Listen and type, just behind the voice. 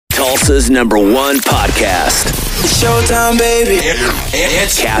Tulsa's #1 podcast. Showtime, baby.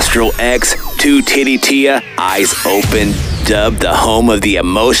 It's Castrol X, Two Titty Tia, Eyes Open, dubbed the home of the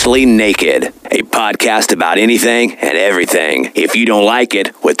emotionally naked. A podcast about anything and everything. If you don't like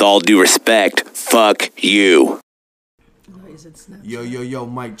it, with all due respect, fuck you. Yo,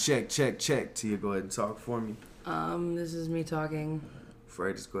 mic check. Tia, go ahead and talk for me. This is me talking.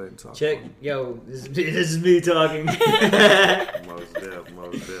 Fraytus, go ahead and talk Check. for me. Yo, this is me talking. Most deaf.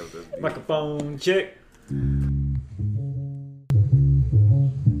 Microphone check.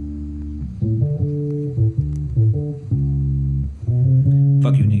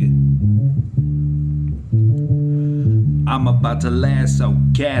 Fuck you, nigga. I'm about to lasso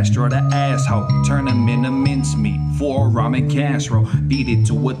Castro the asshole, turn him into mincemeat for a ramen casserole. Feed it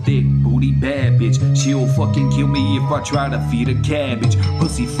to a thick booty bad bitch. She'll fucking kill me if I try to feed her cabbage.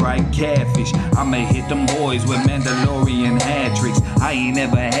 Pussy fried catfish. I'ma hit them boys with Mandalorian hat tricks. I ain't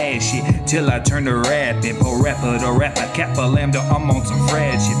never had shit till I turn to rapping. Po rapper to rapper, kappa lambda. I'm on some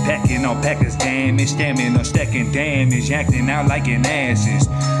frad shit, packing on packers damage, stamina stacking damage, acting out like an asses.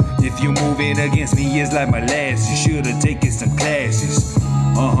 If you move it against me, it's like molasses. Should've taken some classes.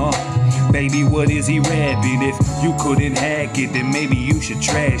 Baby, what is he rapping? If you couldn't hack it, then maybe you should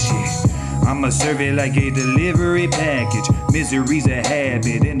trash it. I'ma serve it like a delivery package. Misery's a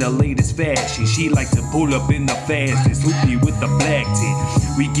habit in the latest fashion. She like to pull up in the fastest. Hoop me with the black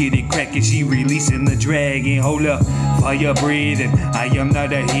tip. We get it crackin', she releasing the dragon. Hold up, fire breathing. I am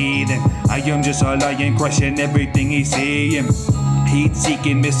not a heathen. I am just a lion crushing everything he's saying.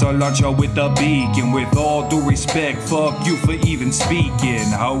 Heat-seeking missile launcher with a beacon. With all due respect, fuck you for even speaking,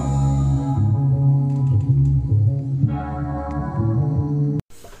 ho.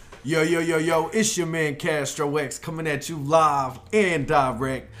 Yo, it's your man Castro X coming at you live and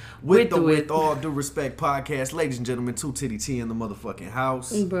direct with All Due Respect podcast. Ladies and gentlemen, Two Titty T in the motherfucking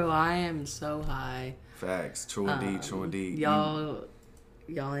house. Bro, I am so high. Facts, true indeed.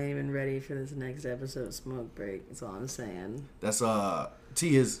 Y'all ain't even ready for this next episode of Smoke Break. That's all I'm saying. That's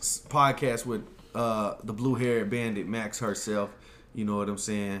Tia's podcast with the blue-haired bandit Max herself. You know what I'm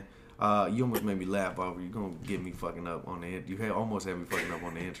saying? You almost made me laugh over. You gonna get me fucking up on the almost had me fucking up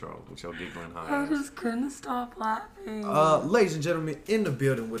on the intro with your giggling high. I just couldn't stop laughing. Ladies and gentlemen, in the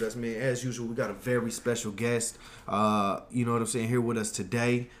building with us, man. As usual, we got a very special guest. You know what I'm saying? Here with us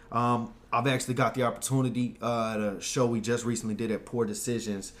today. I've actually got the opportunity at a show we just recently did at Poor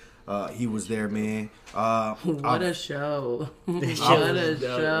Decisions. He was there, man. What a show. What a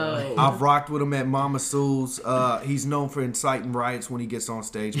show. I've rocked with him at Mama Sue's. He's known for inciting riots when he gets on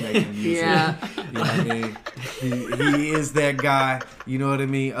stage making music. Yeah. You know what I mean? He is that guy. You know what I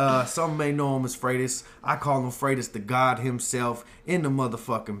mean? Some may know him as Fraytus. I call him Fraytus, the God himself, in the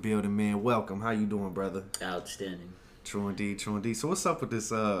motherfucking building, man. Welcome. How you doing, brother? Outstanding. True indeed. So what's up with this?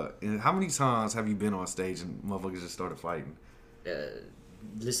 How many times have you been on stage and motherfuckers just started fighting?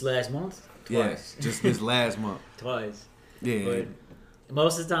 This last month? Yeah, Twice. just this last month. Twice. Yeah. But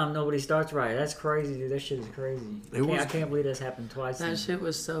most of the time, nobody starts right. That's crazy, dude. That shit is crazy. I can't believe that's happened twice. That shit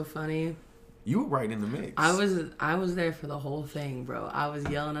was so funny. You were right in the mix. I was there for the whole thing, bro. I was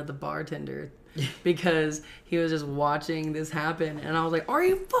yelling at the bartender because he was just watching this happen, and I was like, "Are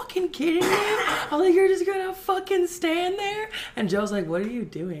you fucking kidding me?" I was like, "You're just gonna fucking stand there?" And Joe's like, "What are you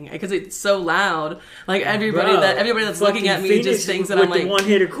doing?" Because it's so loud. Like everybody that's looking at me just thinks that I'm like one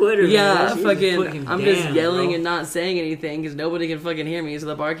hitter quitter. Yeah, man. fucking. I'm just yelling bro. and not saying anything because nobody can fucking hear me. So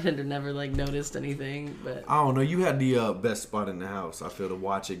the bartender never like noticed anything. But I don't know. You had the best spot in the house. I feel to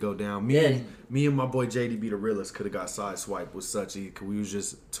watch it go down. Me and my boy JDB the realist could have got sideswiped with such. We was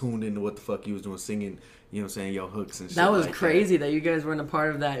just tuned into what the fuck he was doing, singing. You know what I'm saying? Yo, hooks and shit. That was like crazy that you guys weren't a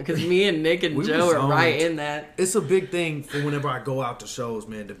part of that because me and Nick and Joe are right in that. It's a big thing for whenever I go out to shows,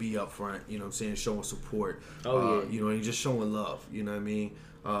 man, to be up front. You know what I'm saying? Showing support. Oh, yeah. You know, and just showing love. You know what I mean?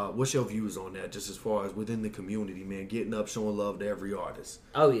 What's your views on that? Just as far as within the community, man, getting up, showing love to every artist.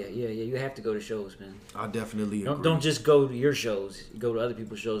 Oh yeah. You have to go to shows, man. I definitely agree. Don't just go to your shows. You go to other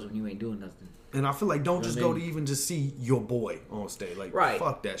people's shows when you ain't doing nothing. And I feel like don't just go to even just see your boy on stage. Like,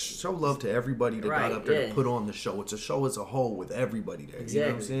 fuck that. Show love to everybody that got up there to put on the show. It's a show as a whole with everybody there. Exactly. You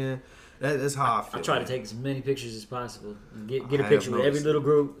know what I'm saying? That's how I feel. I try to take as many pictures as possible. Get a picture with every little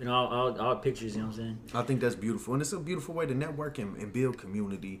group and all pictures, you know what I'm saying? I think that's beautiful. And it's a beautiful way to network and build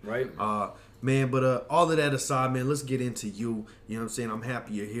community. Right. Man, but all of that aside, man, let's get into you. You know what I'm saying? I'm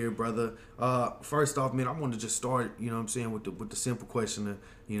happy you're here, brother. First off, man, I want to just start, you know what I'm saying, with the simple question that,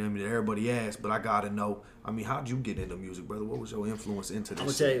 you know what I mean, that everybody asks, but I got to know. I mean, how'd you get into music, brother? What was your influence into this? I'm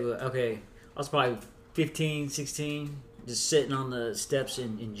going to tell you, okay, I was probably 15, 16, just sitting on the steps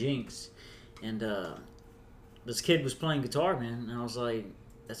in Jinx. And this kid was playing guitar, man. And I was like,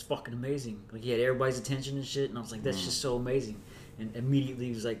 that's fucking amazing. Like, he had everybody's attention and shit, and I was like, that's just so amazing. And immediately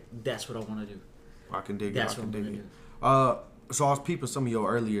he was like, that's what I want to do. I can dig That's it. I what can I'm dig gonna it. So I was peeping some of your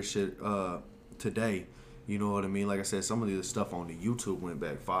earlier shit today. You know what I mean? Like I said, some of the stuff on the YouTube went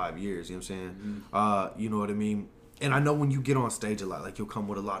back 5 years. You know what I'm saying? You know what I mean? And I know when you get on stage a lot, like you'll come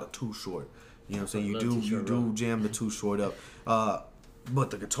with a lot of Too Short. You know what I'm saying? You do jam the Too Short up.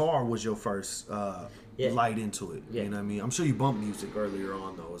 But the guitar was your first light into it. Yeah. You know what I mean? I'm sure you bumped music earlier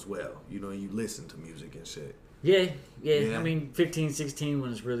on though as well. You know, you listened to music and shit. Yeah. Yeah. I mean, 15, 16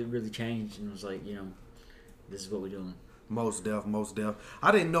 when it's really, really changed, and it was like, you know, this is what we're doing. Most def.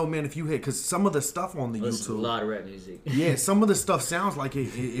 I didn't know, man, if you hit, because some of the stuff on the YouTube, a lot of rap music. yeah, some of the stuff sounds like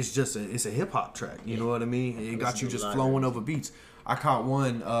it's just it's a hip hop track. You know what I mean? It got you just flowing over beats. I caught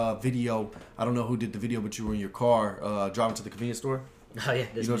one video. I don't know who did the video, but you were in your car driving to the convenience store. Oh yeah,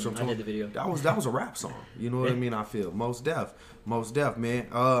 You know what I'm I talking? did the video. That was a rap song. You know what I mean? I feel most def, man.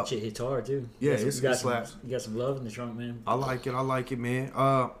 Shit hits hard too. Yeah, it slaps. You got some love in the trunk, man. I like it, man.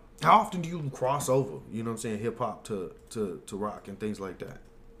 How often do you cross over? You know what I'm saying? Hip hop to rock and things like that.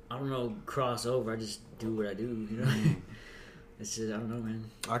 I don't know, cross over. I just do what I do. You know, it's just I don't know, man.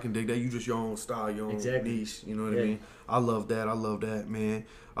 I can dig that. You just your own style, your own niche. You know what I mean? I love that, man.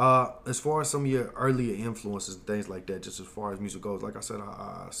 As far as some of your earlier influences and things like that, just as far as music goes, like I said,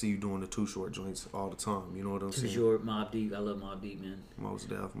 I see you doing the Too Short joints all the time. You know what I'm saying? Too Short, Mobb Deep. I love Mobb Deep, man. Most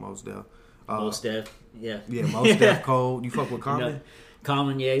def. Most Def, yeah. Yeah, Most Def Cold. You fuck with Common? You know,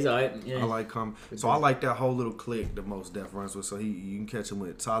 Common, yeah, he's alright. Yeah. I like Common. So I like that whole little clique that Most Def runs with. So you can catch him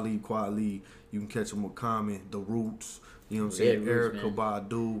with Talib Kweli, you can catch him with Common, The Roots. You know what I'm saying? Erykah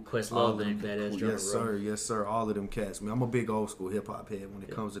Badu. Questlove, man, badass drummer. Yes, sir. All of them cats. Man, I'm a big old school hip hop head when it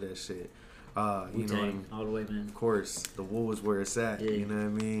comes to that shit. You know, all the way, man. Of course, the wool is where it's at. Yeah. You know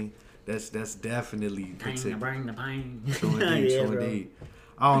what I mean? That's definitely Pain, bring the pain. So indeed.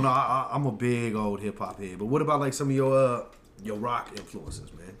 I don't know. I'm a big old hip hop head. But what about like some of your rock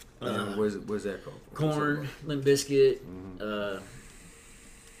influences, man? Where's that come from? Korn, Limp Bizkit.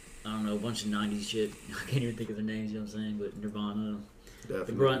 I don't know, a bunch of 90s shit. I can't even think of their names, you know what I'm saying? But Nirvana,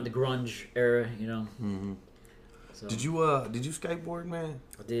 the grunge era, you know. Mm-hmm. So, did you skateboard, man?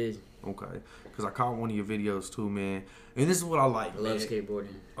 I did. Okay, because I caught one of your videos too, man. And this is what I like. I love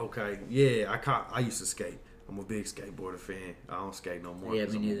skateboarding. Okay, yeah, I used to skate. I'm a big skateboarder fan. I don't skate no more. Yeah,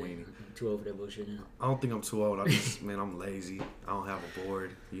 me neither. I'm too old for that bullshit now. I don't think I'm too old. I'm lazy. I don't have a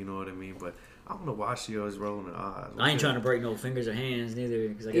board. You know what I mean? But I don't know why she always rolling her eyes. I ain't trying to break no fingers or hands neither,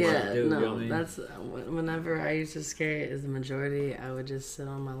 because I guess I do. No, you know what I mean? that's whenever I used to skate as the majority, I would just sit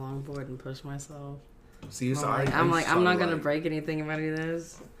on my longboard and push myself. See, it's I'm not gonna break anything if I do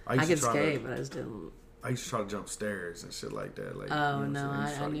this. I could skate, but I just didn't. I used to try to jump stairs and shit like that. Like, oh no,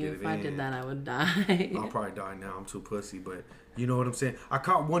 I knew if I did that, I would die. I'll probably die now. I'm too pussy, but you know what I'm saying. I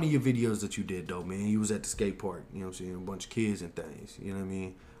caught one of your videos that you did though, man. You was at the skate park. You know what I'm saying, a bunch of kids and things. You know what I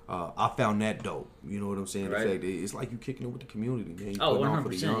mean. I found that dope. You know what I'm saying. Right. The fact that it's like you kicking it with the community, man. You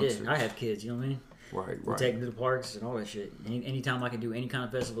 100%. Yeah, I have kids. You know what I mean. Right. We take them to the parks and all that shit. Anytime I can do any kind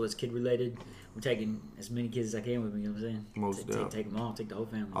of festival that's kid related, we're taking as many kids as I can with me. You know what I'm saying? Most definitely. Take them all. Take the whole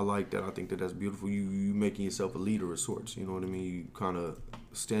family. I like that. I think that's beautiful. You making yourself a leader of sorts. You know what I mean? You kind of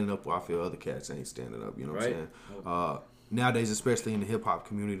standing up where I feel other cats ain't standing up. You know what I'm saying? Nowadays, especially in the hip hop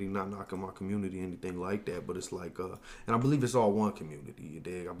community, not knocking my community, anything like that, but it's like, and I believe it's all one community. You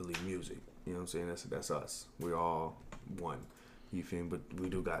dig? I believe music. You know what I'm saying? That's us. We're all one. You feel me? But we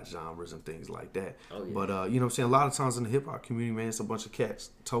do got genres and things like that. Oh, yeah. But you know what I'm saying? A lot of times in the hip hop community, man, it's a bunch of cats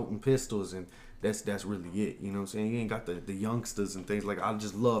toting pistols, and that's really it. You know what I'm saying? You ain't got the youngsters and things like. I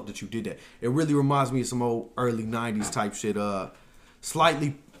just love that you did that. It really reminds me of some old early '90s type shit.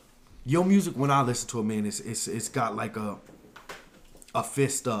 Slightly, your music when I listen to it, man, it's got like a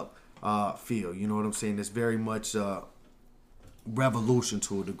fist up feel. You know what I'm saying? It's very much revolution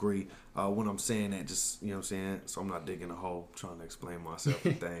to a degree. When I'm saying that, just, you know what I'm saying? So I'm not digging a hole trying to explain myself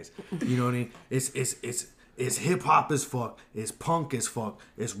and things. You know what I mean? It's hip hop as fuck. It's punk as fuck.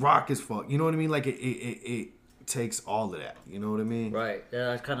 It's rock as fuck. You know what I mean? Like it takes all of that. You know what I mean? Right.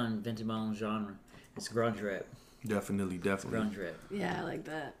 Yeah, I kind of invented my own genre. It's grunge rap. Definitely. Grunge rap. Yeah, I like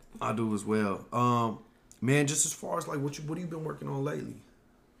that. I do as well. Man, just as far as like what have you been working on lately?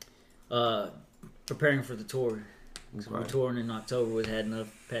 Preparing for the tour. So Right. we're touring in October with Had Enough,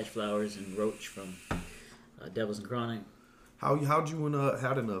 Patch Flowers, and Roach from Devils and Chronic. How'd you and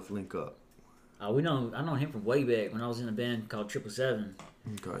Had Enough link up? I know him from way back when I was in a band called 777.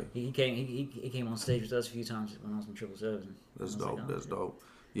 Okay. He came on stage with us a few times when I was in 777. That's dope. That's dope.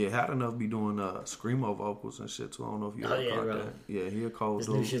 Yeah, Had Enough be doing screamo vocals and shit too. I don't know if you ever caught bro. that. Yeah, he a cold This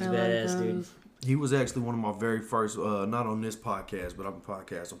dude. new shit's I like badass, dude. those. He was actually one of my very first, not on this podcast, but I've been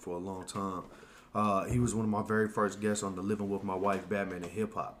podcasting for a long time. He was one of my very first guests on the Living With My Wife, Batman and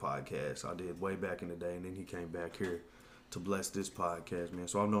Hip Hop podcast I did way back in the day, and then he came back here to bless this podcast, man.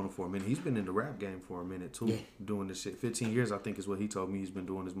 So I've known him for a minute. He's been in the rap game for a minute, too, doing this shit. 15 years, I think, is what he told me he's been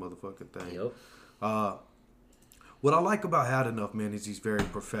doing this motherfucking thing. Yep. What I like about Had Enough, man, is he's very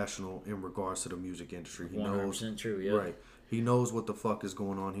professional in regards to the music industry. He 100% knows, true, yeah. Right. He knows what the fuck is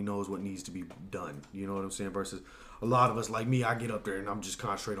going on. He knows what needs to be done. You know what I'm saying? Versus a lot of us, like me, I get up there and I'm just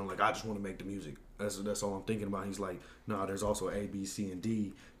concentrating on, like, I just want to make the music. That's all I'm thinking about. He's like, nah, there's also A, B, C, and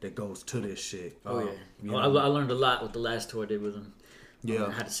D that goes to this shit. Oh, yeah. You Well, know? I learned a lot with the last tour I did with him.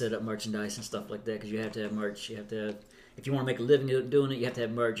 Yeah. How to set up merchandise and stuff like that, because you have to have merch. You have to have, if you want to make a living doing it, you have to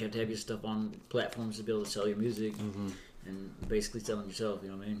have merch. You have to have your stuff on platforms to be able to sell your music. And basically selling yourself, you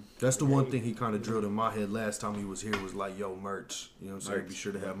know what I mean? That's the one thing he kind of drilled in my head last time he was here was like, yo, merch. You know what I'm saying? Merch. Be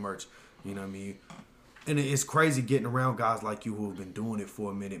sure to have merch. You know what I mean? And it's crazy getting around guys like you who have been doing it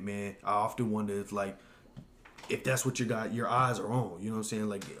for a minute, man. I often wonder if, like, if that's what your eyes are on. You know what I'm saying?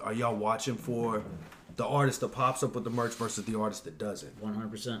 Like, are y'all watching for the artist that pops up with the merch versus the artist that doesn't?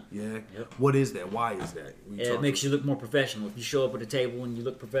 100%. Yeah? Yep. What is that? Why is that? It makes you look more professional. If you show up at a table and you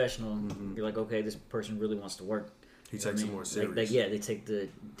look professional, you're like, okay, this person really wants to work. He takes it more serious. They take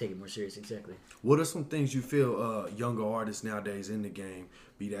it more serious, exactly. What are some things you feel younger artists nowadays in the game,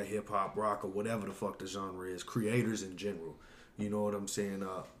 be that hip hop, rock, or whatever the fuck the genre is, creators in general, you know what I'm saying,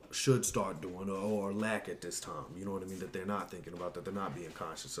 should start doing or lack at this time? You know what I mean? That they're not thinking about, that they're not being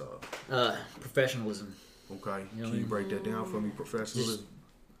conscious of. Professionalism. Okay. You know Can you break that down for me? Professionalism.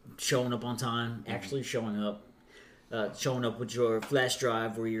 Just showing up on time, actually showing up with your flash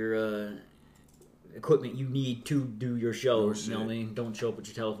drive or your equipment you need to do your show. You know what I mean? Don't show up with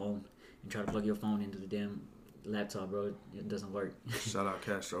your telephone and try to plug your phone into the damn laptop, bro. It doesn't work. Shout out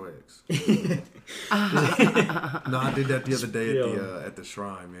Castro X. No, I did that the other day at the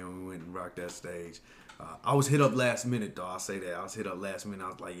Shrine, man. When we went and rocked that stage. I was hit up last minute, though. I'll say that. I was hit up last minute. I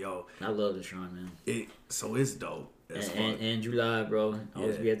was like, yo. I love the Shrine, man. So it's dope. And Andrew Live, bro.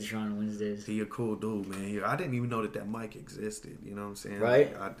 Always be at the Shrine on Wednesdays. He a cool dude, man. I didn't even know that mic existed. You know what I'm saying?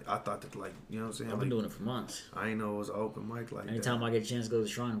 Right. Like, I thought that, like, you know what I'm saying? I've been doing it for months. I didn't know it was an open mic like Anytime that. I get a chance to go to the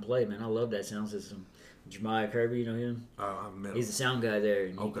Shrine and play, man, I love that sound system. Jemiah Kirby, you know him? I've met him. He's the sound guy there.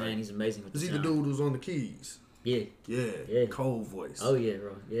 And Okay. man, he's amazing with Is the he sound. the dude who's on the keys? Yeah. Yeah. Cold voice. Oh, yeah,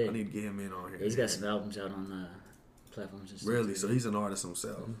 bro. Yeah. I need to get him in on here. Yeah, he's got some albums out on platforms and stuff. Really? So he's an artist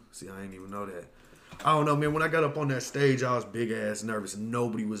himself. See, I didn't even know that. I don't know, man. When I got up on that stage, I was big ass nervous.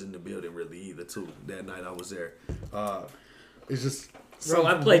 Nobody was in the building really either, too. That night I was there. It's just, bro.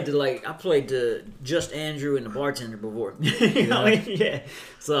 I played to just Andrew and the bartender before. You know what I mean? Yeah.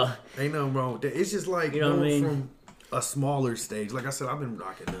 So ain't nothing wrong with that. It's just like, you know what I mean? From a smaller stage. Like I said, I've been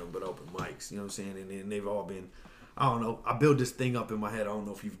rocking them, but open mics. You know what I'm saying? And then they've all been. I don't know. I built this thing up in my head. I don't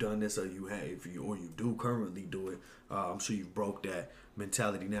know if you've done this or you have, or you do currently do it. I'm sure you broke that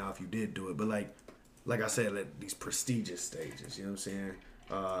mentality now if you did do it. But like I said, like these prestigious stages. You know what I'm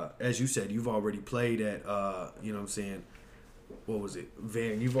saying? As you said, you've already played at. You know what I'm saying? What was it?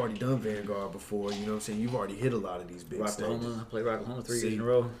 You've already done Vanguard before. You know what I'm saying? You've already hit a lot of these big stages. I played Rocklahoma 3 years in a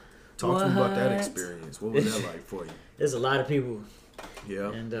row. Talk to me about that experience. What was that like for you? There's a lot of people.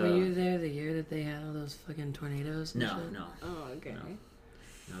 Yeah. And were you there the year that they had all those fucking tornadoes? And no, shit? no. Oh, okay. No.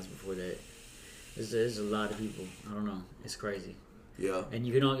 That was before that. There's a lot of people. I don't know. It's crazy. Yeah. And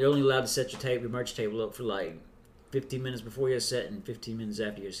you're only allowed to set your merch table up for like 15 minutes before your set and 15 minutes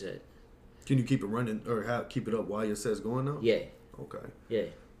after your set. Can you keep it running or keep it up while your set's going though? Yeah. Okay. Yeah.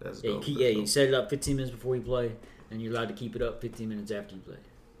 That's yeah. dope. You set it up 15 minutes before you play, and you're allowed to keep it up 15 minutes after you play.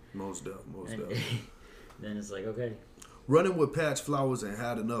 Most dope. Then it's like, okay. Running with Patch Flowers and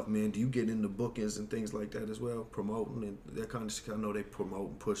Had Enough, man. Do you get into bookings and things like that as well? Promoting and that kind of shit? I know they promote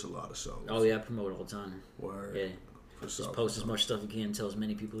and push a lot of shows. Oh yeah, I promote all the time. Word. Yeah. For sure. Just post as much stuff you can, tell as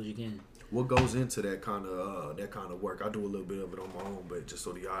many people as you can. What goes into that kind of work? I do a little bit of it on my own, but just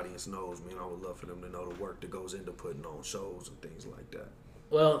so the audience knows, man, I would love for them to know the work that goes into putting on shows and things like that.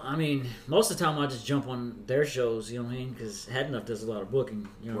 Well, I mean, most of the time I just jump on their shows, you know what I mean? Because Had Enough does a lot of booking,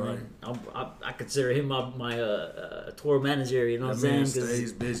 you know what I mean? I consider him my tour manager, you know what I'm saying? Man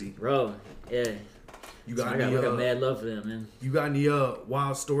stays busy. Bro, yeah. You got I got mad love for them, man. You got any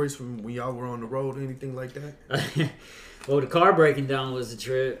wild stories from when y'all were on the road or anything like that? Well, the car breaking down was the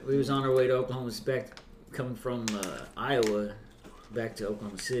trip. We was on our way to Oklahoma, coming from Iowa back to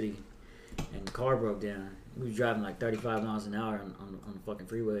Oklahoma City, and the car broke down. We was driving like 35 miles an hour on the fucking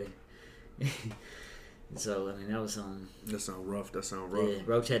freeway. So, I mean, that was something. That sound rough. Yeah,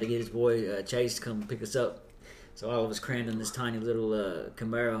 Roach had to get his boy Chase to come pick us up. So all of us crammed in this tiny little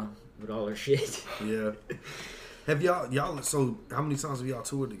Camaro with all our shit. Yeah. Have y'all? So how many times have y'all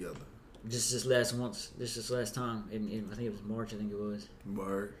toured together? Just this last time. In I think it was March. I think it was.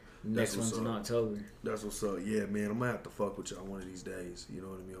 Word. Next one's in October. That's what's up. Yeah, man. I'm gonna have to fuck with y'all one of these days. You know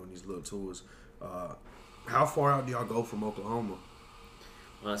what I mean? On these little tours. How far out do y'all go from Oklahoma?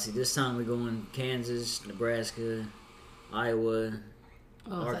 Well, see, this time we're going Kansas, Nebraska, Iowa,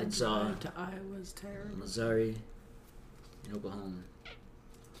 Arkansas, That drive to Iowa's terrible. Missouri, and Oklahoma.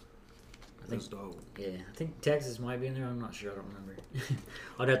 That's dope. Yeah, I think Texas might be in there. I'm not sure. I don't remember.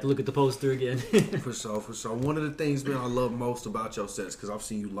 I'd have to look at the poster again. For sure. One of the things, man, I love most about your sets, because I've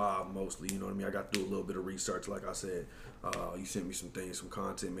seen you live mostly, you know what I mean? I got to do a little bit of research, like I said. You sent me some things, some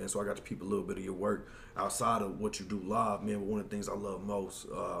content, man, so I got to peep a little bit of your work outside of what you do live, man. But one of the things I love most,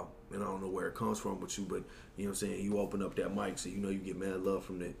 and I don't know where it comes from with you, but, you know what I'm saying, you open up that mic, so you know you get mad love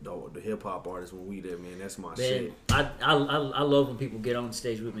from the hip-hop artists when we there, man. That's my shit. I love when people get on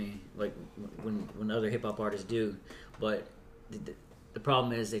stage with me, like when other hip-hop artists do, but the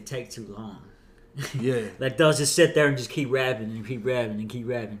problem is they take too long. Yeah. Like they'll just sit there and just keep rapping and keep rapping and keep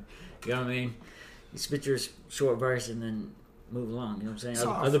rapping. You know what I mean? You spit your short verse and then move along. You know what I'm saying?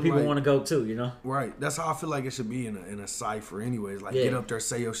 Other people like, want to go too. You know? Right. That's how I feel like it should be in a cipher, anyways. Like get up there,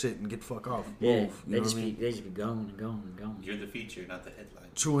 say your shit, and get the fuck off. Yeah. Move. You know what I mean? They just be going and going and going. You're the feature, not the headline.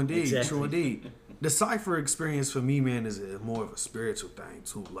 True indeed. Exactly. True indeed. The cipher experience for me, man, is more of a spiritual thing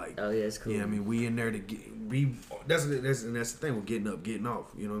too. Like, oh yeah, it's cool. Yeah, I mean, we in there to get. That's the thing with getting up, getting off.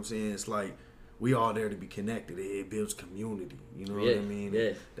 You know what I'm saying? It's like we all there to be connected. It builds community. You know what I mean?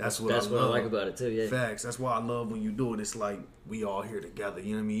 Yeah, that's what I like about it too. Yeah, facts. That's why I love when you do it. It's like we all here together.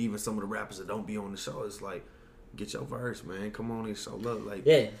 You know what I mean? Even some of the rappers that don't be on the show, it's like, get your verse, man. Come on and show love. Like,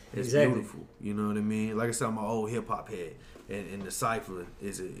 yeah, it's exactly. beautiful. You know what I mean? Like I said, I'm an old hip hop head, and the cipher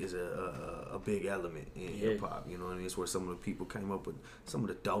is a big element in hip hop. You know what I mean? It's where some of the people came up with some of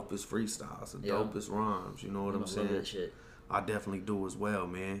the dopest freestyles, the dopest rhymes. You know what I'm saying? Love that shit. I definitely do as well,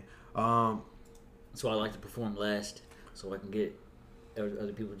 man. That's why I like to perform last, so I can get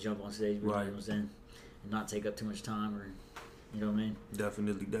other people to jump on stage. Right. You know what I'm saying? And not take up too much time, or you know what I mean?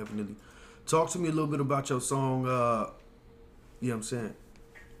 Definitely. Talk to me a little bit about your song. You know what I'm saying?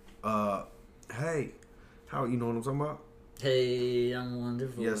 Hey, how you know what I'm talking about? Hey, I'm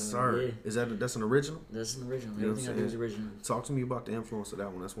wonderful. Yes, sir. Yeah. That's an original? That's an original. You know Everything I do is original. Talk to me about the influence of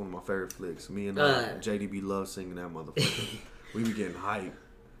that one. That's one of my favorite flicks. Me and JDB love singing that motherfucker. We be getting hype.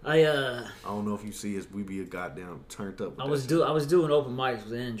 I don't know if you see us. We be a goddamn turned up. I was doing open mics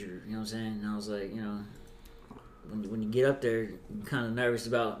with Andrew. You know what I'm saying? And I was like, you know, when you get up there, you're kind of nervous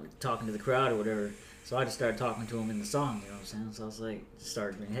about talking to the crowd or whatever. So I just started talking to him in the song. You know what I'm saying? So I was like,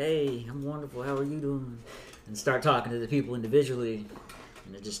 started being, hey, I'm wonderful. How are you doing? And start talking to the people individually,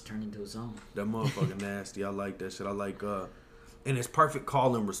 and it just turned into a song. That motherfucking nasty. I like that shit. I like and it's perfect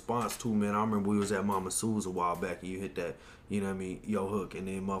call and response too, man. I remember we was at Mama Sue's a while back, and you hit that, you know what I mean, yo hook, and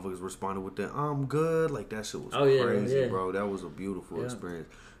then motherfuckers responded with that, I'm good. Like that shit was crazy, bro. That was a beautiful experience.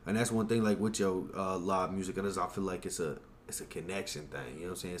 And that's one thing, like with your live music, and I feel like it's a connection thing. You know what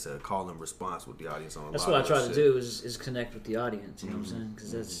I'm saying? It's a call and response with the audience on. That's what I try to do is connect with the audience. You know what I'm saying?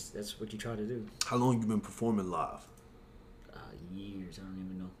 Because that's what you try to do. How long you been performing live? Years. I don't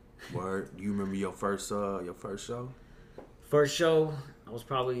even know. Word. Do you remember your first show? First show, I was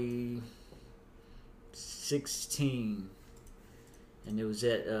probably 16, and it was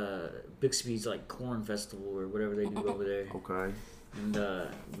at Bixby's like corn festival or whatever they do over there. Okay. And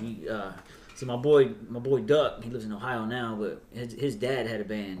we see my boy Duck. He lives in Ohio now, but his dad had a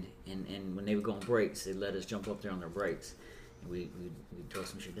band, and when they would go on breaks, they let us jump up there on their breaks, and we throw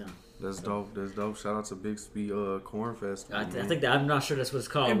some shit down. That's dope. Shout out to Bixby Corn Festival. I think that I'm not sure that's what it's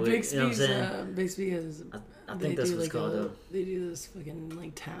called. And but, Bixby's, you know what I'm saying? Bixby is. I think that's what it's called though. They do this fucking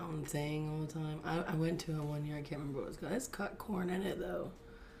like town thing all the time. I went to it one year. I can't remember what it was called. It's got corn in it though.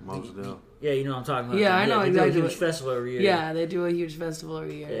 Most of them. Yeah, you know what I'm talking about. Yeah, I know they exactly. do a huge festival every year. Yeah, they do a huge festival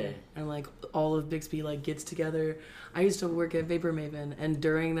every year. Yeah. And like all of Bixby like gets together. I used to work at Vapor Maven, and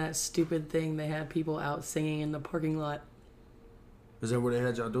during that stupid thing, they had people out singing in the parking lot. Is that where they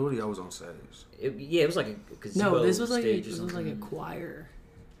had y'all do it? Or y'all was on stage? It was like a gazebo. No, this was like stage this was like a choir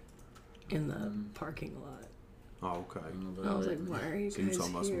in the parking lot. Oh, okay. I was like, why are you So guys you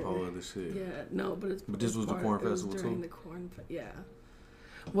talking about here? some whole other shit? Yeah, no, but it's. But this was the part- corn it was festival during too? The corn, yeah.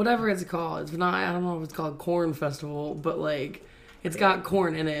 Whatever it's called, it's not. I don't know if it's called corn festival, but like, it's got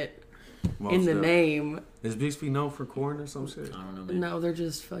corn in it Most in the of them. name. Is Bixby known for corn or some shit? I don't know, man. No, they're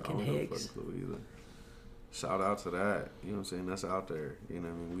just I fucking don't know hicks. fucking clue either. Shout out to that. You know what I'm saying? That's out there. You know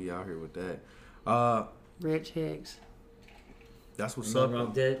what I mean? We out here with that. Rich Hicks. That's what's Nothing up. wrong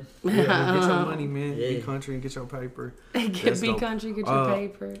with that. Yeah, get your money, man. Yeah. Be country and get your paper. Be dope. country, get your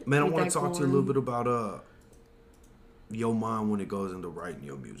paper. Man, I Eat want that to talk to you a little corn. bit about your mind when it goes into writing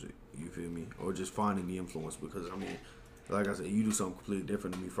your music. You feel me? Or just finding the influence, because I mean, like I said, you do something completely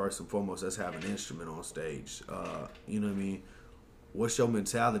different to me. First and foremost, that's having an instrument on stage. You know what I mean? What's your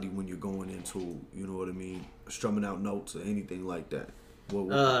mentality when you're going into, you know what I mean, strumming out notes or anything like that?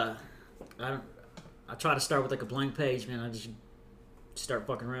 I try to start with like a blank page, man. I just start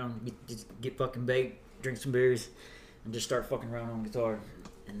fucking around, get fucking baked, drink some beers, and just start fucking around on guitar.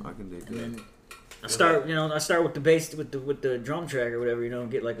 And, I can dig that. Then I start with the bass, with the drum track or whatever,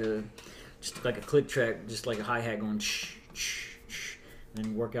 get like a click track, just like a hi-hat going shh, shh, shh, and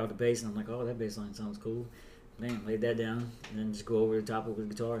then work out the bass, and I'm like, oh, that bass line sounds cool. Man, lay that down, and then just go over the top of it with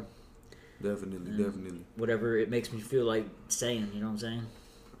the guitar. Definitely. Whatever it makes me feel like saying, you know what I'm saying?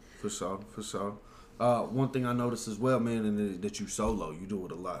 For sure. One thing I noticed as well, man, and that you solo. You do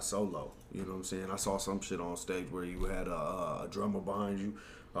it a lot solo. You know what I'm saying? I saw some shit on stage where you had a drummer behind you.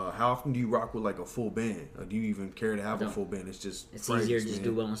 How often do you rock with like a full band? Or do you even care to have a full band? It's easier to just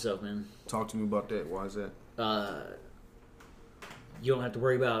do it by myself, man. Talk to me about that. Why is that? You don't have to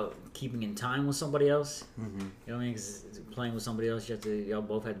worry about keeping in time with somebody else. Mm-hmm. You know what I mean? Because playing with somebody else, y'all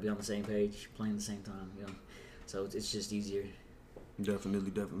both have to be on the same page, playing at the same time. So it's just easier.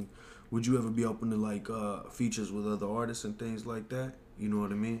 Definitely. Would you ever be open to like features with other artists and things like that? You know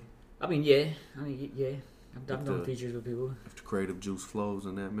what I mean? Yeah. I've done features with people. If the creative juice flows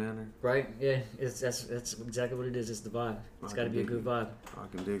in that manner. Right? Yeah. That's exactly what it is. It's the vibe. It's got to be a good vibe. I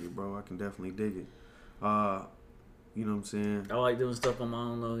can dig it, bro. I can definitely dig it. You know what I'm saying? I like doing stuff on my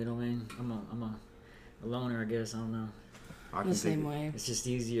own, though. You know what I mean? I'm a loner, I guess. I don't know. I can The same way. It's just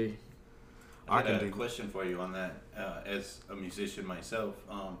easier. I got a question for you on that. As a musician myself,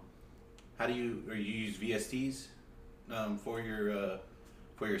 how do you use VSTs for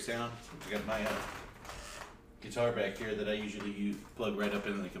your sound? I got my guitar back here that I usually plug right up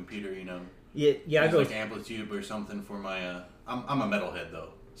into the computer. Yeah. I go like Amplitude or something for my. I'm a metalhead though,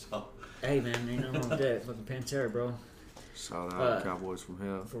 so. Hey man, ain't nothing wrong with that. Fucking Pantera, bro. Shout out Cowboys from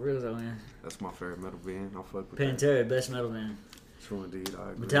Hell. For real though, man. That's my favorite metal band. I fuck with Pantera, best metal band. True indeed.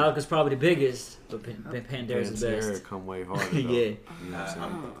 I agree. Metallica's probably the biggest, but Pantera's the best. Pantera come way harder. Though. Yeah. You know what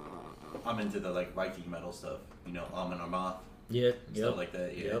I'm saying? I'm into the like Viking metal stuff. Amon Amarth. Yeah. Stuff like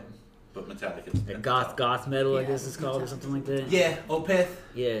that. Yeah. Yep. But Metallica's That goth metal, I guess it's called, or something like that. Yeah, Opeth.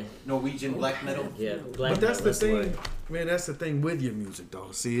 Yeah. Norwegian black metal. Yeah. Black But that's metal, the word. thing, man. That's the thing with your music,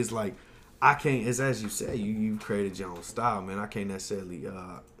 though. See, it's like I can't. It's as you say, you created your own style, man. I can't necessarily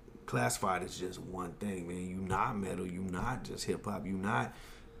classify it as just one thing, man. You not metal. You not just hip hop. You not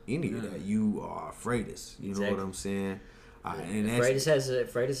any of that. You are Fraytus. You know what I'm saying? And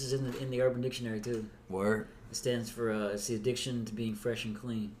Fraytus is in the Urban Dictionary too. Word. It stands for it's the addiction to being fresh and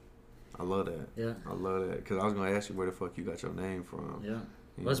clean. I love that. Yeah. I love that because I was gonna ask you where the fuck you got your name from. Yeah.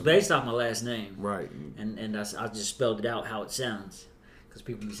 Well, it's based off my last name. Right. And I just spelled it out how it sounds because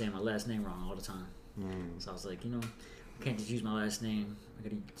people be saying my last name wrong all the time. So I was like, I can't just use my last name. I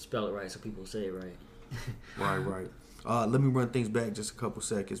gotta spell it right so people say it right. Right. Let me run things back just a couple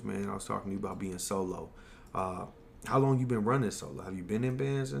seconds, man. I was talking to you about being solo. How long you been running solo? Have you been in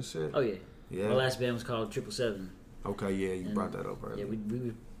bands and shit? Oh yeah. Yeah. My last band was called 777. Okay, yeah, you brought that up earlier. Yeah, we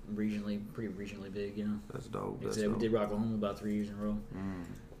were pretty regionally big, That's dope. Like I said, we did Rocklahoma about 3 years in a row.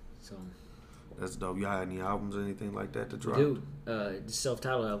 So that's dope. Y'all had any albums or anything like that to drop? we do. The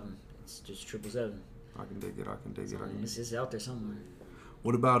self-titled album. It's just 777. I can dig it. So, it's out there somewhere.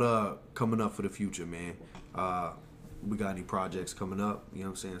 What about coming up for the future, man? We got any projects coming up? You know what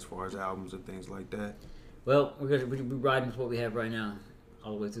I'm saying, as far as albums and things like that. Well, we're riding with what we have right now,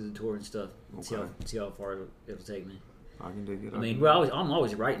 all the way through the tour and stuff. See how far it'll take me. I can dig it. I'm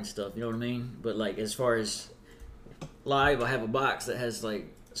always writing stuff. You know what I mean? But like as far as live, I have a box that has like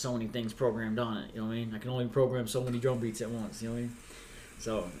so many things programmed on it. You know what I mean? I can only program so many drum beats at once. You know what I mean?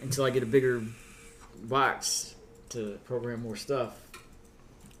 So until I get a bigger box to program more stuff,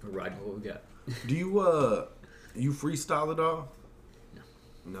 we're riding with what we got. Do you freestyle at all?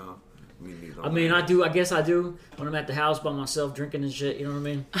 No. Me neither. I mean, I do. I guess I do when I'm at the house by myself drinking and shit. You know what I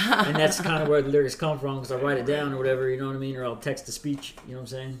mean? And that's kind of where the lyrics come from because I write it down or whatever. You know what I mean? Or I'll text to speech. You know what I'm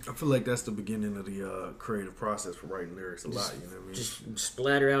saying? I feel like that's the beginning of the creative process for writing lyrics a lot. You know what I mean? Just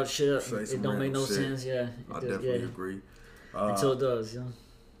splatter out shit up. Say some It don't make no random shit. sense. Yeah, I definitely agree. Until it does. You know.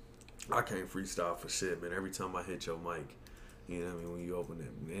 I can't freestyle for shit, man. Every time I hit your mic, you know what I mean? When you open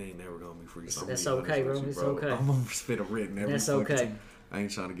it, it ain't never gonna be freestyle. That's okay, bro. It's okay. I'm gonna spit a written every That's fucking okay. time. I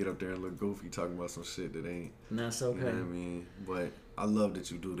ain't trying to get up there and look goofy talking about some shit that ain't. That's okay. You know what I mean? But I love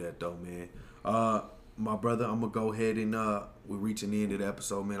that you do that though, man. my brother, I'm gonna go ahead and we're reaching the end of the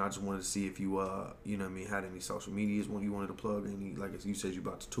episode, man. I just wanted to see if you you know what I mean, had any social medias when you wanted to plug any, like you said you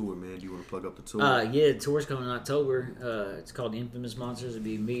about to tour, man. Do you want to plug up the tour? Yeah, the tour's coming in October. It's called the Infamous Monsters. It'd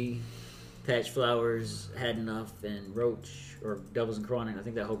be me, Patch Flowers, Had Enough, and Roach, or Devils and Chronic. I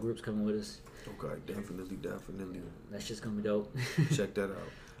think that whole group's coming with us. Okay, definitely. That's just gonna be dope. Check that out.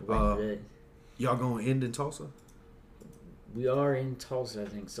 Y'all gonna end in Tulsa? We are in Tulsa, I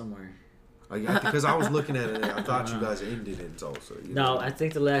think, somewhere. Because I was looking at it, I thought you guys ended in Tulsa. No, I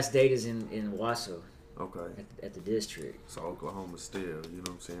think the last date is in Wasso. Okay. At the district. So Oklahoma still, you know what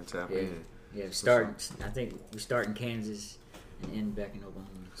I'm saying? Tap in. Yeah, I think we start in Kansas and end back in Oklahoma.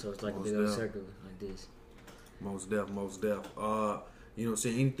 So it's like most a big old circle like this. Most def. You know what I'm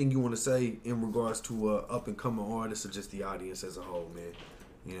saying? Anything you want to say in regards to up and coming artists or just the audience as a whole, man?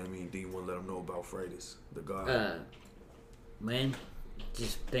 You know what I mean? Do you want to let them know about Fraytus, the guy? Man,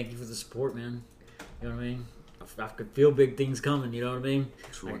 just thank you for the support, man. You know what I mean? I could feel big things coming, you know what I mean?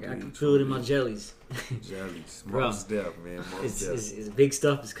 I can feel it in my jellies. Most def, man. It's big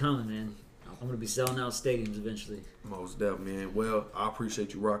stuff is coming, man. I'm going to be selling out stadiums eventually. Most def, man. Well, I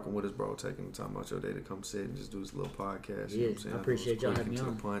appreciate you rocking with us, bro. Taking the time out your day to come sit and just do this little podcast. Yeah, you know what I'm saying? I appreciate y'all having me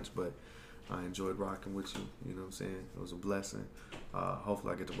on. The punch, but I enjoyed rocking with you. You know what I'm saying? It was a blessing.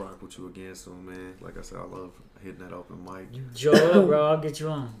 Hopefully I get to rock with you again soon, man. Like I said, I love hitting that open mic. Joe, bro, I'll get you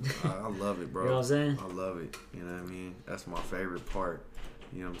on. I love it, bro. You know what I'm saying? I love it. You know what I mean? That's my favorite part.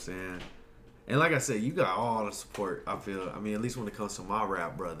 You know what I'm saying? And like I said, you got all the support, I feel. I mean, at least when it comes to my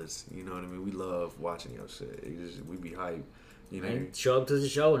rap brothers, you know what I mean? We love watching your shit. We be hyped. You know, hey, show up to the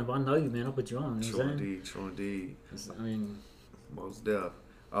show, and if I know you, man, I'll put you on. You know True indeed. I mean, most def.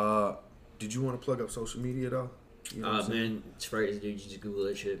 Did you want to plug up social media though? You know man, it's Fraytus, dude. You just Google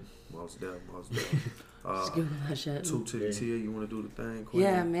that shit. Most def. Just Google that shit. 2 Titty Tia, you want to do the thing? Queen?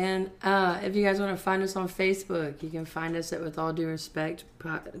 Yeah, man. If you guys want to find us on Facebook, you can find us at With All Due Respect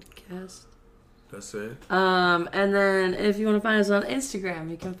Podcast. That's it. And then if you want to find us on Instagram,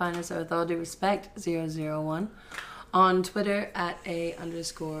 you can find us at With All Due Respect 001. On Twitter at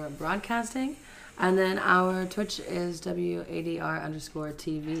 @_broadcasting. And then our Twitch is WADR_TV.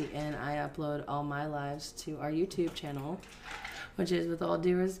 And I upload all my lives to our YouTube channel, which is With All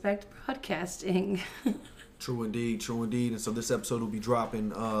Due Respect Broadcasting. True indeed. And so this episode will be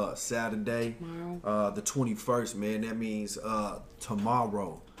dropping Saturday, tomorrow. The 21st, man. That means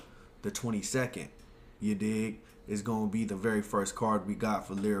tomorrow, the 22nd, you dig, is going to be the very first card we got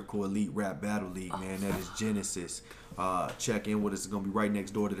for Lyrical Elite Rap Battle League, man. That is Genesis. Check in with us. It's going to be right next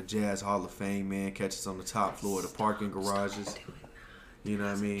door to the Jazz Hall of Fame, man. Catch us on the top floor of the parking garages. You know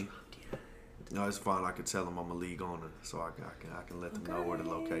what I mean? No, it's fine. I can tell them I'm a league owner, so I can let them know where the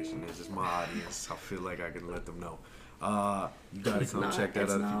location is. It's my audience. I feel like I can let them know. You gotta come check that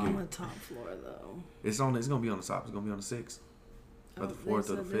out if you get. It's not on the top floor though. It's gonna be on the top. It's gonna be on the 6th, or the 4th,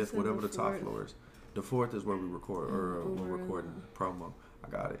 or the 5th, whatever the top floor is. The 4th is where we record, or we're recording promo. I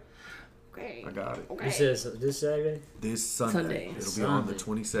got it. Okay. I got it. Okay. This Saturday? This Sunday. It'll be on the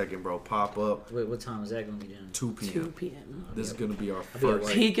 22nd, bro. Pop up. Wait, what time is that going to be done? 2 p.m. 2 p.m. This is going to be our first.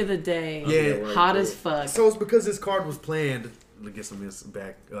 Peak of the day. Yeah. Hot as fuck. So it's because this card was planned. To get some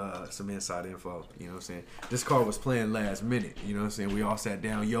inside info. You know what I'm saying? This card was planned last minute. You know what I'm saying? We all sat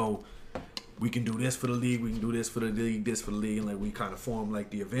down. Yo, we can do this for the league. We can do this for the league. This for the league. And like we kind of formed like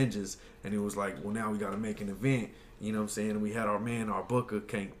the Avengers. And it was like, well, now we got to make an event. You know what I'm saying? And we had our booker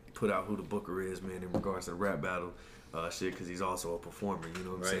can't put out who the booker is, man, in regards to the rap battle shit, because he's also a performer, you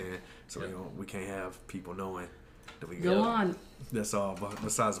know what I'm saying? So, you know, we can't have people knowing that we go on. That's all, but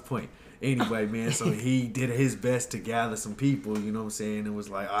besides the point. Anyway, man, so he did his best to gather some people, you know what I'm saying? And was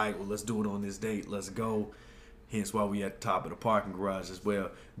like, all right, well, let's do it on this date. Let's go. Hence why we at the top of the parking garage as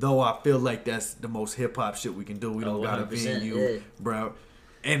well. Though I feel like that's the most hip-hop shit we can do. We don't got a venue, bro.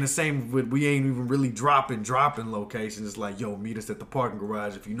 And the same with, we ain't even really dropping locations. It's like, yo, meet us at the parking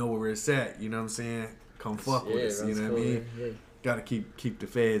garage if you know where it's at. You know what I'm saying? Come fuck with us. You know what I mean? Yeah. Gotta keep the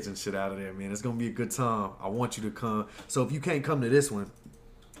feds and shit out of there, man. It's gonna be a good time. I want you to come. So if you can't come to this one,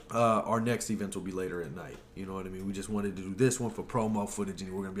 our next event will be later at night. You know what I mean? We just wanted to do this one for promo footage,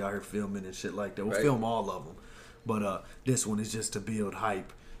 and we're gonna be out here filming and shit like that. We'll film all of them, but this one is just to build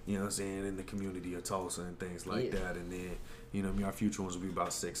hype. You know what I'm saying, in the community of Tulsa and things like that. And then, you know what I mean, our future ones will be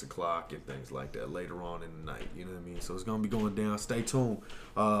about 6 o'clock and things like that later on in the night. You know what I mean? So it's going to be going down. Stay tuned.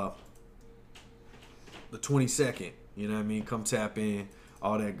 The 22nd, you know what I mean? Come tap in.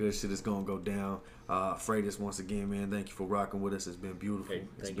 all that good shit is gonna go down. Fraytus, once again, man, thank you for rocking with us. It's been beautiful. Hey,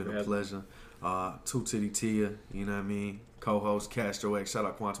 It's been a pleasure. Two Titty Tia, you know what I mean? Co-host Castro X. Shout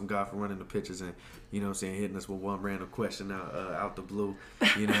out Quantum God for running the pictures and, you know what I'm saying, hitting us with one random question out the blue.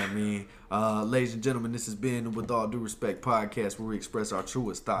 You know what I mean? Ladies and gentlemen, this has been With All Due Respect podcast, where we express our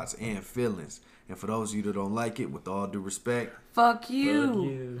truest thoughts and feelings. And for those of you that don't like it, with all due respect, Fuck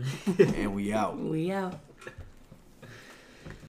you. and we out. We out.